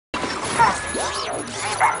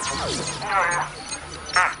We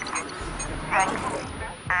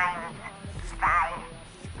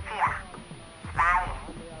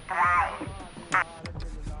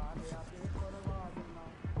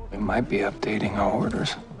might be updating our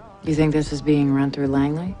orders. You think this is being run through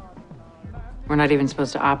Langley? We're not even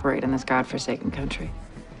supposed to operate in this godforsaken country.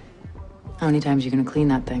 How many times are you gonna clean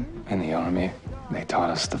that thing? In the Army, they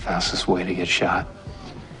taught us the fastest way to get shot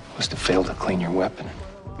was to fail to clean your weapon.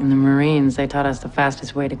 In the Marines, they taught us the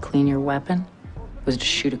fastest way to clean your weapon was to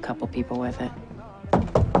shoot a couple people with it.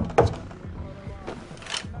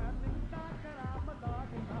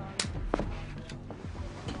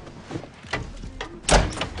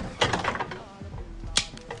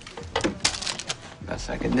 Best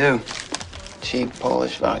I can do. Cheap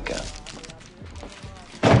Polish vodka.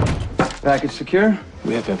 Package secure?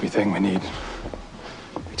 We have everything we need,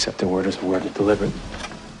 except the orders of where to deliver it.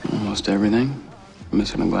 Almost everything. I'm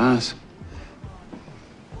missing a glass.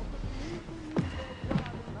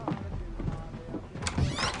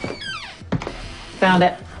 Found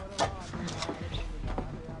it.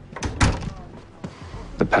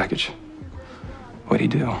 The package. What'd he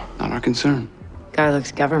do? Not our concern. Guy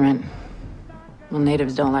looks government. Well,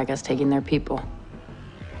 natives don't like us taking their people.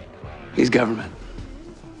 He's government.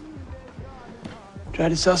 Tried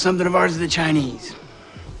to sell something of ours to the Chinese.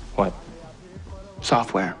 What?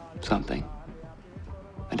 Software, something.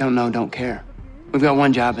 I don't know, don't care. We've got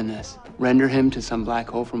one job in this. Render him to some black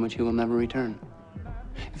hole from which he will never return.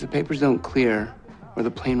 If the papers don't clear, or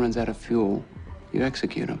the plane runs out of fuel, you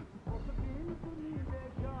execute him.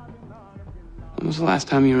 When was the last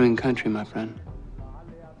time you were in country, my friend?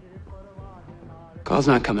 Call's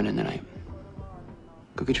not coming in tonight.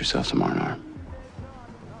 Go get yourself some R&R.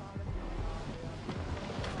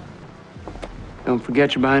 Don't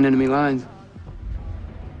forget you're behind enemy lines.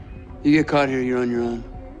 You get caught here, you're on your own.